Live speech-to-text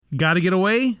Got to get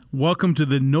away? Welcome to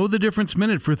the Know the Difference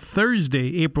Minute for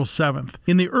Thursday, April 7th.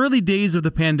 In the early days of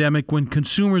the pandemic, when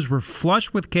consumers were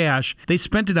flush with cash, they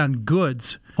spent it on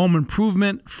goods, home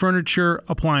improvement, furniture,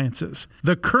 appliances.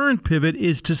 The current pivot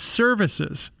is to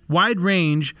services. Wide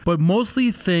range, but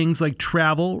mostly things like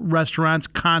travel, restaurants,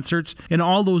 concerts, and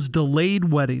all those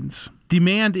delayed weddings.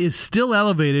 Demand is still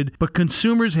elevated, but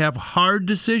consumers have hard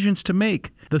decisions to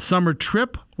make. The summer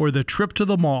trip or the trip to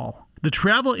the mall. The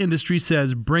travel industry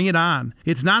says bring it on.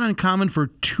 It's not uncommon for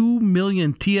 2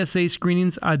 million TSA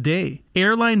screenings a day.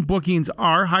 Airline bookings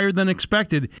are higher than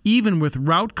expected, even with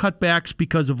route cutbacks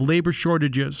because of labor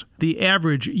shortages. The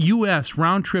average U.S.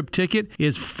 round-trip ticket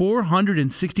is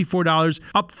 $464,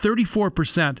 up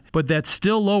 34%, but that's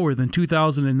still lower than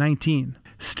 2019.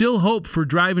 Still hope for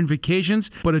drive-in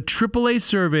vacations, but a AAA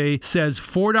survey says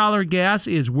 $4 gas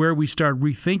is where we start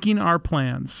rethinking our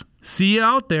plans. See you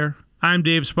out there. I'm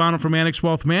Dave Spano from Annex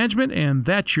Wealth Management, and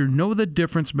that's your Know the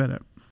Difference Minute.